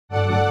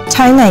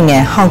ထိုင်း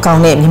နိုင်ငံဟောင်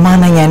ကောင်နဲ့မြန်မာ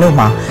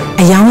နိုင်ငံတို့မှာ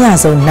အယောင်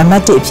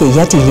ရဆုံးနံပါတ်1အဖြစ်ရ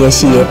ပ်တည်ရ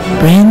ရှိတဲ့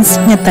Brands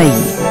နှစ်သိ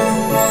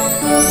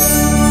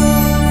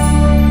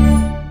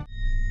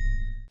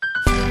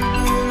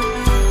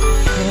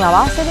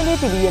မ့်ပါ 7day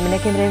TV ရဲ့မ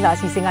နက်ခင်းသတင်းစာ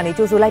အစီအစဉ်ကနေ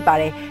ကြိုဆိုလိုက်ပါ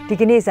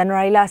တယ်ဒီကနေ့ဇန်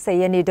နဝါရီလ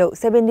10ရက်နေ့တို့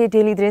7day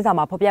daily သတ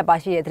င်းစာမှာဖော်ပြပါ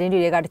ရှိတဲ့သတ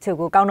င်းတွေကတ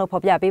ချို့ကိုကောက်နှုတ်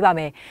ဖော်ပြပေးပါမ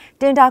ယ်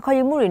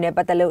တင်တာခေါ်ယူမှုတွေနဲ့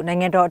ပတ်သက်လို့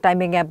နိုင်ငံတော်အ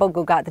တိုင်ပင်ခံပုဂ္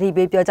ဂိုလ်က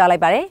သတိပေးပြောကြား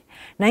လိုက်ပါတယ်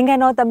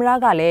နိုင်ငံတော်သမ္မတ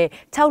ကလည်း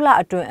6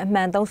လအတွင်းအမှ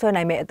န်သုံး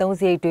စွဲနိုင်မဲ့အသုံး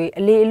စရိတ်တွေ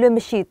အလေးအလွတ်မ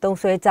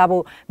ရှိသုံးစွဲကြ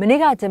ဖို့မနေ့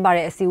ကကျင်း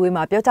ပတဲ့အစည်းအ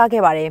ဝေးမှာပြောကြား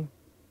ခဲ့ပါတယ်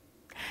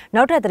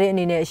နောက်ထပ်သတင်းအ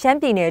နေနဲ့ရှမ်း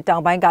ပြည်နယ်တော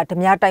င်ပိုင်းကဓ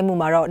မြတိုက်မှု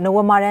မှာတော့န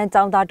ဝမတန်း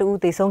ចောင်းသားတဦး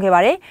သေဆုံး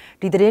ခဲ့ပါတယ်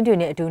ဒီသတင်းတွေ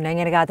နဲ့အတူ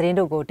နိုင်ငံတကာသတ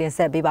င်းတို့ကိုတင်ဆ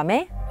က်ပေးပါမ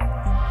ယ်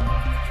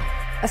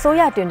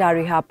အစိုးရ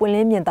တင်တာတွေဟာပွင့်လ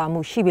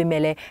င်းမြင်သာမှု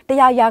ရှိပေမဲ့လည်း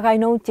တရားရာ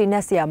ဂိုင်နှုန်းကျေ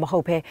နပ်စရာ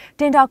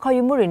မဟုတ်ဘဲတင်တာခေါ်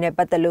ယူမှုတွေနဲ့ပ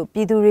တ်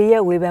သက်လို့ပြည်သူတွေ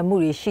ရဲ့ဝေဖန်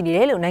မှုတွေရှိနေတ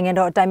ယ်လို့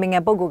နိုင်ငံတော်အတိုင်ပင်ခံ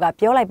ပုဂ္ဂိုလ်က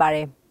ပြော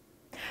လိုက်ပါတယ်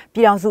ပြ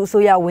ည်ထောင်စုအ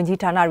စိုးရဝန်ကြီး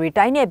ဌာနတွေ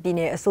တိုင်း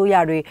နယ်ပြည်နယ်အစိုးရ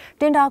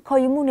တွေတင်တာခေါ်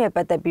ယူမှုနဲ့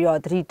ပတ်သက်ပြီးတော့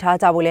သတိထား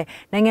ကြဖို့လဲ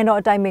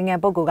နိုင်ငံတော်အတိုင်ပင်ခံ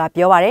ပုဂ္ဂိုလ်က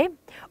ပြောပါ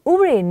တယ်ဥ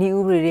ပဒေန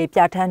ည်းဥပဒေတွေပြ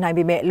ဋ္ဌာန်းနိုင်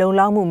ပေမဲ့လုံ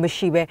လောက်မှု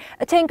မရှိဘဲ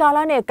အချိန်ကာ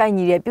လနဲ့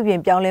ကိုက်ညီတဲ့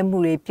ပြုပြင်ပြောင်းလဲ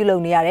မှုတွေ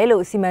ပြုလုပ်နေရ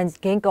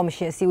တယ်လို့စီမံကိန်းကော်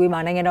မရှင်အစည်းအဝေး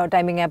မှာနိုင်ငံတော်အတို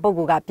င်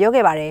ပင်ခံပုဂ္ဂိုလ်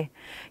ကပြောခဲ့ပါတယ်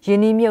။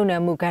ယင်းနှမြုံ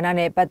နယ်မှုကဏ္ဍ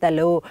နဲ့ပတ်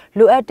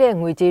သက်လို့လိုအပ်တဲ့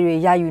ငွေကြေးတွေ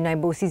ရယူနိုင်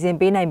ဖို့စီ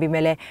စဉ်ပေး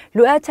နိုင်ပေမဲ့လည်း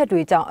လိုအပ်ချက်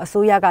တွေကြောင့်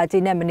အစိုးရ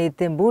ကကျေနပ်မနေ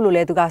သင့်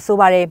ဘူးလို့လည်းသူက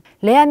ဆိုပါတယ်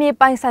။လေယာဉ်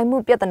မြေပိုင်ဆိုင်မှု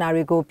ပြ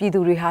ဿနာတွေ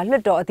ကိုပြည်သူတွေဟာ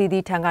လွှတ်တော်အ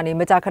သီးသီးထံ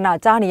ကနေမကြာခ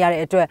ဏကြားနေရ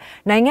တဲ့အတွက်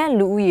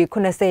နိုင်ငံလူဦးရေ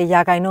80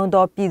ရာခိုင်နှု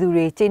န်းသောပြည်သူ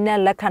တွေကျေ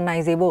နပ်လက်ခံ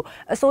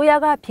နိုင်စေဖို့အစိုး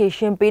ရကဖြ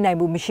ည့်ရှင်းပေးနိုင်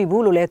မှုမ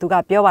ရှိဘူးလို့လည်းသူ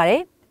ကပြောပါတ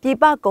ယ်ပြည်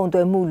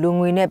ပကုန်သွယ်မှုလူ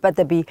ငွေနဲ့ပတ်သ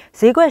က်ပြီး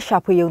ဈေးကွက်ရှာ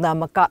ဖွေရုံသာ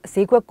မက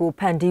ဈေးကွက်ကို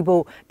ဖန်တီး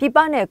ဖို့ပြည်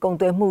ပနဲ့ကုန်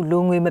သွယ်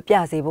မှုလူငွေ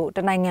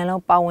မပြစေဖို့တ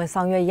နိုင်ငံလုံးပါဝင်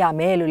ဆောင်ရွက်ရ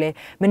မယ်လို့လ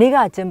ည်းမနေ့က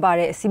ကျင်းပ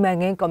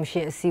တဲ့စီမံကိန်းကော်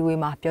မရှင်အစည်းအဝေး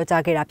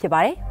မှာပြောကြားခဲ့တာဖြစ်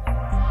ပါ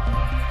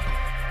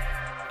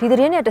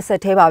တယ်ဒီသတင်းနဲ့တစ်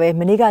ဆက်သေးပါပဲ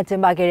မနေ့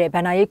ကကျင်းပခဲ့တဲ့ဗ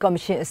န္ဒာရေးကော်မ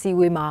ရှင်အစည်းအ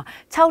ဝေးမှာ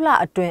6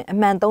လအတွင်းအ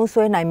မှန်သုံး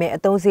စွဲနိုင်မဲ့အ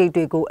သုံး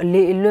စရိတ်တွေကိုအ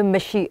လေးအလွတ်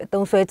မရှိ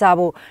အသုံးစွဲကြ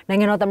ဖို့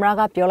နိုင်ငံတော်သမ္မတ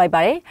ကပြောလိုက်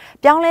ပါတယ်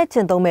။ပြော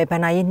င်းလဲကျင့်သုံးမဲ့ဗ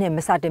န္ဒာရေးနှစ်မ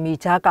စတင်မီ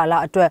ကြားကာ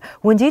လအတွက်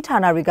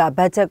ဝန်ကြီးဌာနတွေက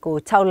ဘတ်ဂျက်ကို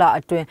6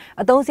လအတွ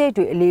င်းအသုံး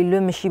စရိတ်တွေအလေး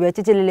အလွတ်မ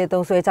ရှိပဲကြည်ကြည်လေး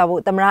လေးသုံးစွဲကြဖို့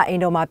သမ္မ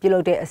တအိမ်တော်မှာ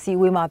ပြုလုပ်တဲ့အစည်းအ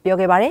ဝေးမှာပြော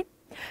ခဲ့ပါတယ်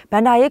။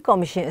ဗန္ဒာရေးကော်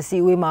မရှင်အ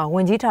စည်းအဝေးမှာဝ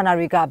န်ကြီးဌာ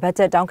နတွေကဘတ်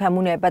ဂျက်တောင်းခံ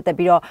မှုနဲ့ပတ်သက်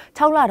ပြီးတော့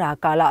6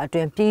လတာကာလ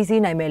အတွင်းပြည်စည်း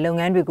နိုင်မဲ့လုပ်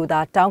ငန်းတွေကိုသာ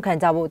တောင်းခံ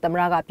ကြဖို့သမ္မ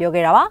တကပြော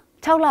ခဲ့တာပါ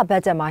6လဘ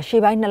တ်ဂျက်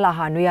မှာရှေ့ပိုင်း2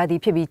လဟာနွေရာသီ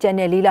ဖြစ်ပြီးကျန်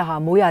တဲ့4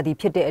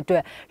လဟာမိုးရာသီဖြစ်တဲ့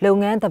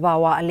အတွက်လုပ်ငန်းသဘာ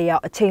ဝအလျော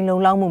က်အချိန်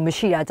လုံလောက်မှုမ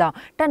ရှိတာကြောင့်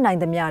တက်နိုင်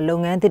သမျှလု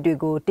ပ်ငန်းသစ်တွေ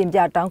ကိုတင်ပြ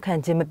တောင်းခံ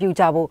ခြင်းမ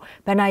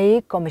ပြုကြဖို့ဗန္ဒာ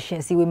ရေးကော်မရှင်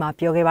အစည်းအဝေးမှာ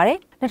ပြောခဲ့ပါတယ်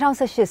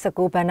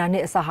2018-19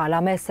ဘဏ္ဍာနှစ်အ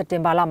စဟာလာမယ့်စက်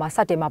တင်ဘာလမှာစ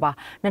တင်မှာပါ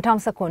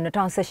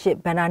2019-2018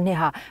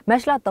ဘဏ္ဍာနှစ်ဟာမ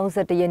တ်လ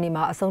31ရက်နေ့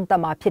မှာအဆုံး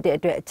သတ်မှာဖြစ်တဲ့အ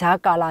တွက်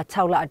ဂျာကာလာ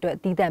6လအတွက်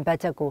တည်တံ့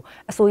ဘတ်ဂျက်ကို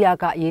အစိုးရ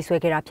ကရေး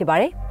ဆွဲခဲ့တာဖြစ်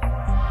ပါ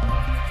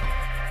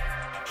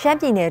တယ်ရှမ်း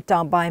ပြည်နယ်တော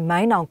င်ပိုင်း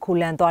မိုင်း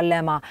နောင်ခူလန်သွား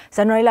လမ်းမှာဇ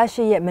န်နဝါရီလ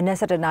10ရက်မနက်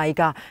7:00နာရီ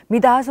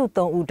ကမိသားစု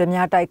3ဦး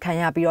ဓမြတိုက်ခံ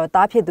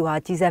ရပြီးတော့တားဖြစ်သူဟာ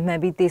ကြီးစံမှန်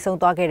ပြီးတေဆုံး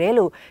သွားခဲ့တယ်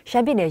လို့ရှ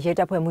မ်းပြည်နယ်ရဲ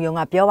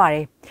တပ်ဖွဲ့မှူးရုံးကပြောပါ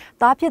တယ်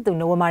။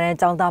တားဖြစ်သူနဝမတန်း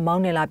ចောင်းသားမော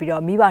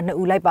င်းနေလာပြီးတော့မိဘ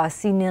2ဦး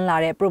လိုက်ပါစီးနင်းလာ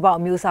တဲ့ပရိုပေါ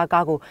အမျိုးအစား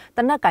ကားကို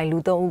တနက်ကင်လူ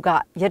3ဦး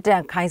ကရက်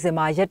တန့်ခိုင်း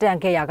စင်မှာရက်တ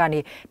န့်ခဲ့ရာ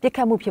ကနေပြစ်ခ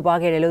တ်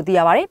မှုဖြစ်ပွားခဲ့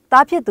တယ်လို့သိရပါတယ်။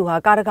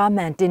တားဖြစ်သူဟာကားတကား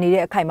မှန်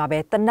တင်နေတဲ့အခိုက်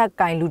မှာပဲတ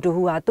နက်ကင်လူ2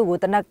ဦးဟာသူ့ကို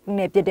တနက်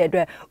နဲ့ပြစ်တဲ့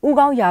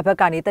အတွက်ဦးကောင်းရာဘက်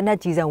ကနေတ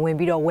နက်ကြီးစံဝင်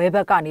ပြီးတော့ဝဲ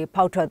ဘက်ကနေ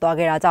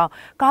ဖောက်ထွက်သွားခဲ့တာကြော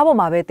င့်ကားပေါ်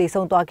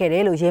မှာပဲတေဆုံးသွားခဲ့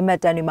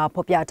တယ်လို့ရဲမှတ်တမ်းတွေ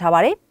မှာဖော်ပြထားပါ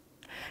တယ်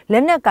။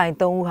လက်နက်ကင်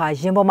3ဦးဟာ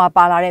ရင်ပေါ်မှာ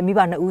ပါလာ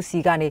တဲ့မိဘ2ဦး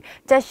စီ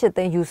ကနေကြက်8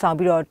သိန်းယူဆောင်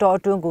ပြီးတော့တောအ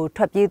တွင်းကို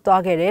ထွက်ပြေး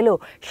သွားခဲ့တယ်လို့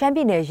ရှ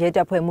မ်းပြည်နယ်ရဲ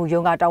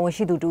တပ်ဖွဲ့မှူးရုံးကတာ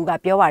ဝန်ရှိသူတူ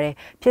ကပြောပါတယ်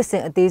။ဖြစ်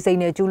စဉ်အ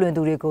သေးစိတ်နဲ့ကျူးလွန်သူ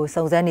တွေကို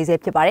စုံစ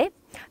မ်းနေဆဲဖြစ်ပါတယ်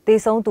။တေ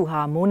ဆုံးသူ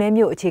ဟာမိုးနဲ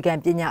မြို့အ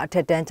ခြေခံပညာအထ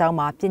က်တန်းကျော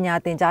င်းမှာ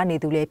ပညာသင်ကြားနေ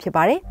သူလည်းဖြစ်ပါ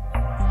တယ်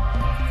။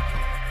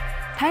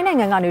ထိုင်း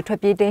နိုင်ငံကနေထွက်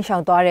ပြေးတင်းရှော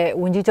င်သွား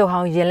တဲ့ဝန်ကြီး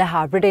ချုပ်ဟောင်းရင်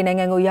လက်ဟာဗြိတိန်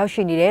နိုင်ငံကို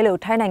ရောက်ရှိနေ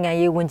တယ်လို့ထိုင်းနိုင်ငံ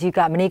ရေးဝန်ကြီး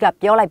ကမနေ့က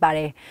ပြောလိုက်ပါတ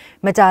ယ်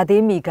။မကြာ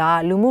သေးမီက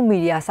လူ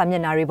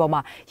မှုမီဒီယာစာမျက်နှာ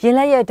တွေပေါ်မှာရင်လ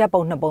က်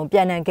ရဲ့ဓာတ်ပုံ2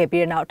ပုံပြန့်နှံ့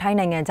ခဲ့ပြီးတဲ့နောက်ထို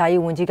င်းနိုင်ငံ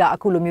သားရေးဝန်ကြီးက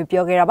အခုလို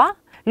မျိုးပြောခဲ့တာပါ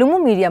။လူ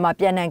မှုမီဒီယာမှာ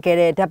ပြန့်နှံ့ခဲ့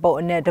တဲ့ဓာတ်ပုံ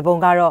အနက်တစ်ပုံ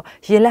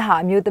ကတော့ရင်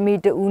လက်ဟာအမျိုးသမီး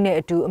2ဦး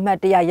နဲ့အတူ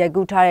အမှတ်တရရိုက်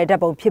ကူးထား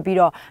တဲ့ဓာတ်ပုံဖြစ်ပြီး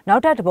တော့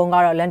နောက်ထပ်တစ်ပုံ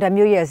ကတော့လန်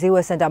ဒန်မြို့ရဲ့ဈေး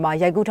ဝယ်စင်တာ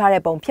မှာရိုက်ကူးထား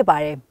တဲ့ပုံဖြစ်ပါ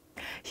တယ်။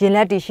ရင်လ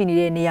က်တည်ရှိ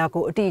နေ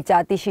တဲ့နေရာကိုအတိအကျ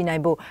သိရှိနို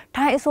င်ဖို့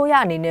ထိုင်းအစိုးရ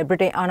အနေနဲ့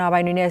ဗြိတိန်အာဏာပို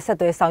င်တွေနဲ့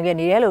ဆက်သွယ်ဆောင်ရွက်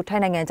နေတယ်လို့ထို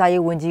င်းနိုင်ငံသားရေး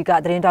ဝန်ကြီးက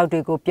သတင်းတောက်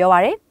တွေကိုပြောပါ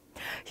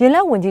ရယ်ရင်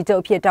လက်ဝန်ကြီး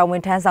ချုပ်အဖြစ်တာ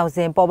ဝန်ထမ်းဆောင်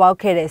စဉ်ပေါ်ပေါက်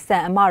ခဲ့တဲ့စံ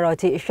အမတော်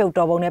ကြီးအရှုပ်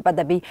တော်ပုံနဲ့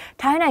ပတ်သက်ပြီး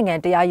ထိုင်း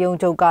နိုင်ငံတ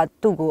ရားရုံးချုပ်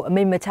ကသူ့ကိုအ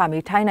မိန့်မချ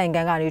မီထိုင်း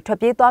နိုင်ငံကနေထွက်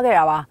ပြေးသွား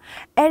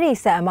ခဲ့တာပါအဲ့ဒီ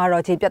စံအမ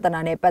တော်ကြီးပြ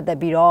ဿနာနဲ့ပတ်သက်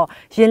ပြီးတော့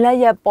ရင်လက်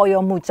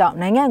ရဲ့ပေါ်ရောမှုကြောင့်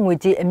နိုင်ငံငွေ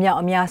ကြေး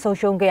အမြောက်အများဆုံး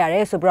ရှုံးခဲ့ရတ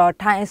ယ်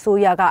ဆိုပြီးတော့ထိုင်းအစိုး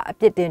ရက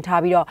အပြစ်တင်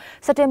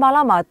ထားပြီးတော့စက်တင်ဘာလ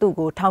မှာသူ့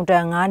ကိုထောင်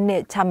ဒဏ်9နှ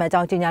စ်ချမှတ်ကြော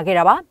င်းကြေညာ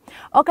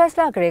ခဲ့တာပါဩ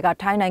ဂတ်စ်လကလေး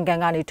ကထိုင်းနိုင်ငံ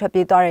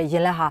ကနေထွက်ပြေးသွားတဲ့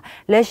ရင်လက်ဟာ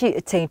လက်ရှိ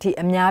အချိန်ထိ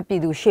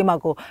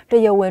အများပြည်သူရှေ့မှောက်ကို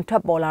တရား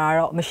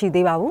ဝင်ထွက်ပေါ်လာတာတော့မ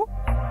ရှိသေးပါဘူး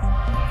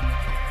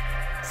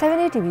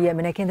7day TV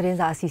ရဲ့မနက်ခင်းသတင်း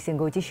စာအစီအ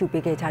စဉ်ကိုကြည့်ရှု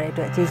ပေးခဲ့ကြတဲ့အ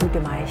တွက်ကျေးဇူးတ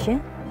င်ပါတယ်ရှင်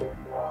။